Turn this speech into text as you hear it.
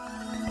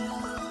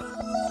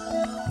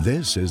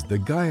This is the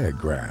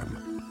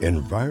GaiaGram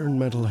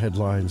Environmental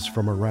Headlines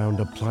from around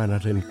a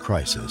planet in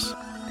crisis.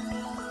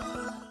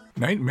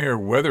 Nightmare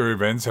weather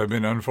events have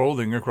been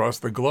unfolding across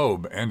the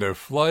globe, and a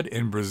flood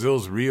in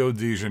Brazil's Rio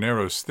de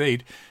Janeiro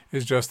state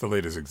is just the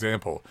latest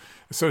example.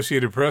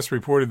 Associated Press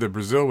reported that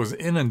Brazil was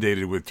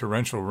inundated with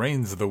torrential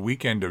rains the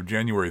weekend of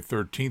January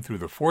 13th through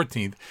the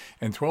 14th,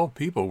 and 12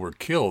 people were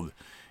killed.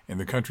 In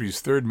the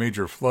country's third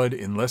major flood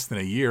in less than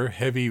a year,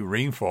 heavy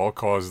rainfall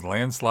caused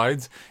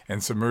landslides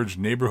and submerged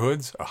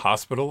neighborhoods, a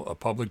hospital, a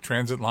public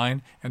transit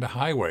line, and a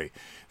highway.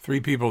 3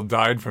 people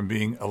died from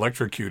being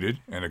electrocuted,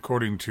 and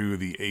according to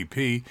the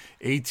AP,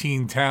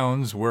 18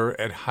 towns were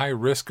at high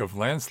risk of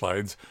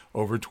landslides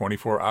over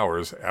 24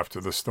 hours after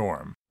the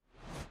storm.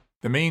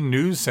 The main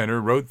news center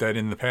wrote that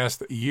in the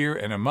past year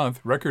and a month,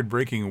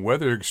 record-breaking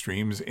weather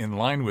extremes in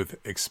line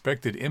with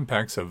expected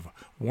impacts of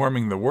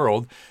warming the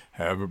world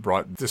have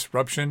brought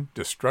disruption,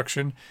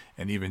 destruction,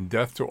 and even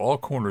death to all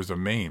corners of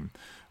Maine.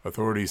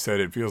 Authorities said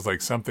it feels like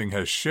something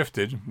has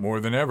shifted more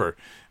than ever.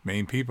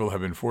 Maine people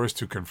have been forced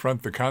to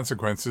confront the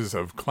consequences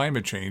of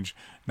climate change,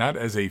 not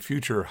as a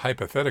future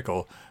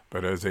hypothetical,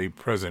 but as a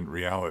present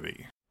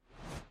reality.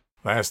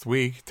 Last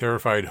week,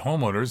 terrified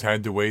homeowners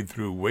had to wade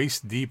through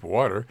waist-deep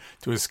water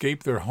to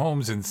escape their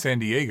homes in San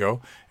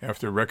Diego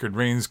after record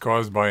rains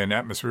caused by an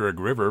atmospheric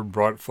river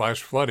brought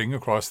flash flooding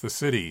across the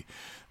city.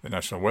 The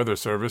National Weather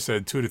Service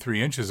said 2 to 3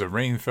 inches of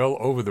rain fell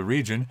over the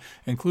region,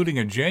 including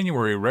a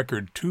January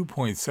record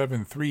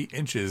 2.73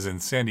 inches in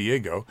San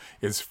Diego,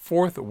 its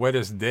fourth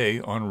wettest day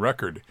on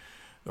record.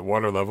 The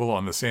water level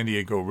on the San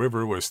Diego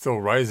River was still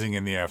rising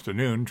in the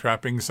afternoon,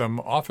 trapping some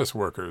office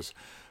workers.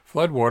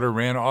 Floodwater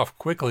ran off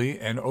quickly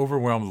and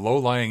overwhelmed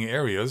low-lying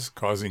areas,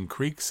 causing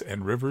creeks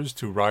and rivers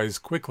to rise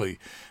quickly.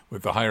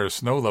 With the higher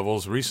snow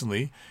levels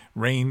recently,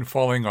 rain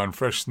falling on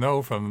fresh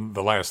snow from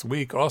the last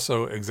week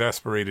also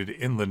exacerbated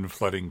inland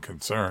flooding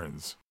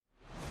concerns.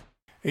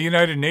 A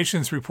United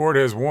Nations report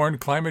has warned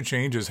climate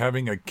change is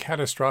having a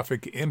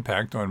catastrophic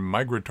impact on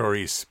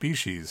migratory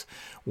species.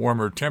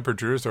 Warmer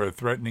temperatures are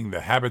threatening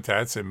the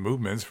habitats and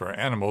movements for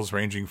animals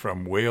ranging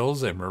from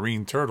whales and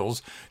marine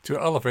turtles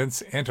to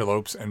elephants,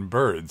 antelopes, and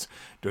birds,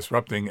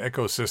 disrupting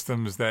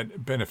ecosystems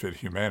that benefit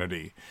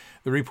humanity.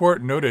 The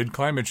report noted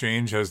climate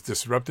change has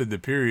disrupted the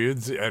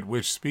periods at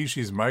which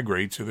species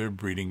migrate to their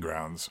breeding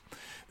grounds.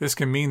 This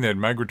can mean that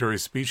migratory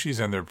species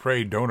and their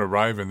prey don't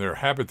arrive in their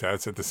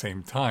habitats at the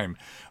same time,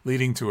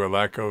 leading to a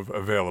lack of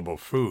available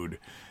food.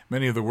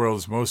 Many of the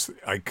world's most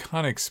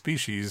iconic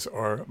species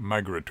are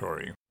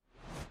migratory.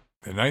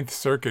 The Ninth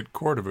Circuit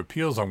Court of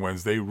Appeals on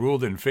Wednesday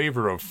ruled in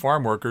favor of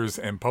farm workers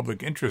and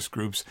public interest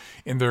groups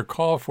in their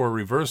call for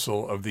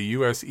reversal of the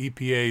U.S.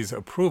 EPA's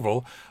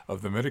approval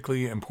of the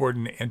medically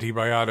important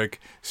antibiotic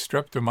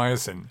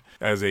streptomycin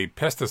as a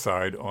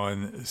pesticide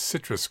on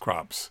citrus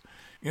crops.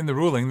 In the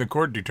ruling, the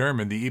court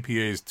determined the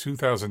EPA's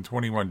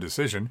 2021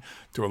 decision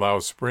to allow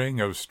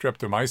spraying of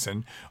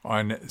streptomycin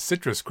on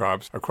citrus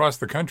crops across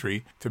the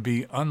country to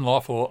be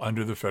unlawful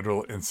under the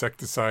Federal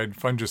Insecticide,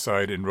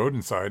 Fungicide, and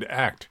Rodenticide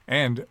Act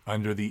and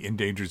under the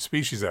Endangered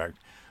Species Act.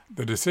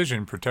 The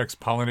decision protects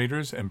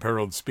pollinators,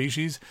 imperiled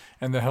species,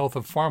 and the health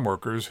of farm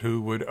workers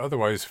who would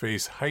otherwise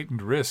face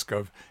heightened risk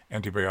of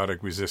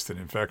antibiotic-resistant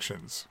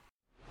infections.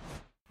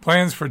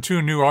 Plans for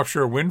 2 new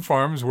offshore wind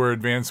farms were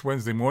advanced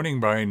Wednesday morning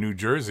by New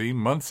Jersey,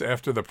 months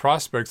after the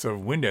prospects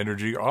of wind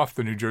energy off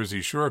the New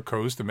Jersey shore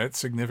coast met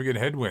significant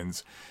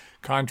headwinds.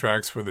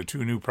 Contracts for the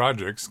 2 new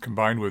projects,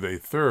 combined with a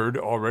third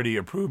already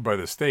approved by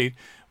the state,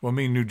 will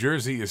mean New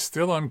Jersey is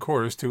still on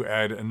course to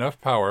add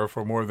enough power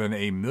for more than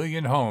 1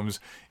 million homes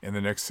in the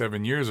next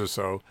 7 years or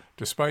so,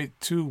 despite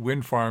 2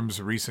 wind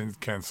farms' recent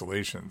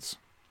cancellations.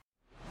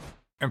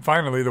 And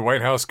finally, the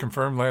White House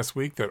confirmed last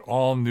week that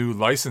all new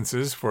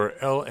licenses for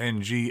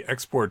LNG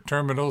export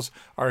terminals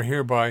are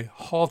hereby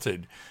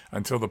halted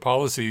until the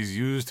policies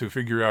used to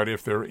figure out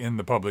if they're in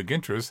the public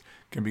interest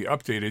can be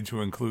updated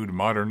to include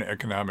modern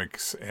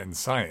economics and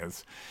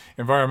science.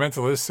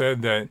 Environmentalists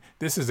said that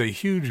this is a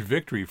huge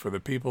victory for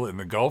the people in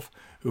the Gulf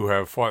who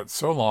have fought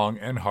so long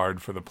and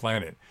hard for the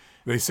planet.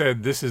 They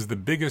said this is the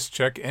biggest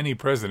check any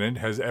president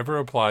has ever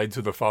applied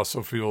to the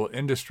fossil fuel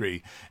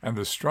industry and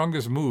the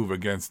strongest move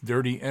against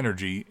dirty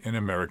energy in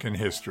American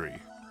history.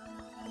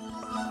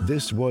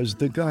 This was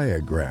the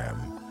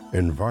GaiaGram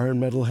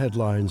Environmental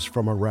Headlines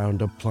from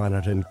around a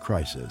planet in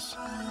crisis.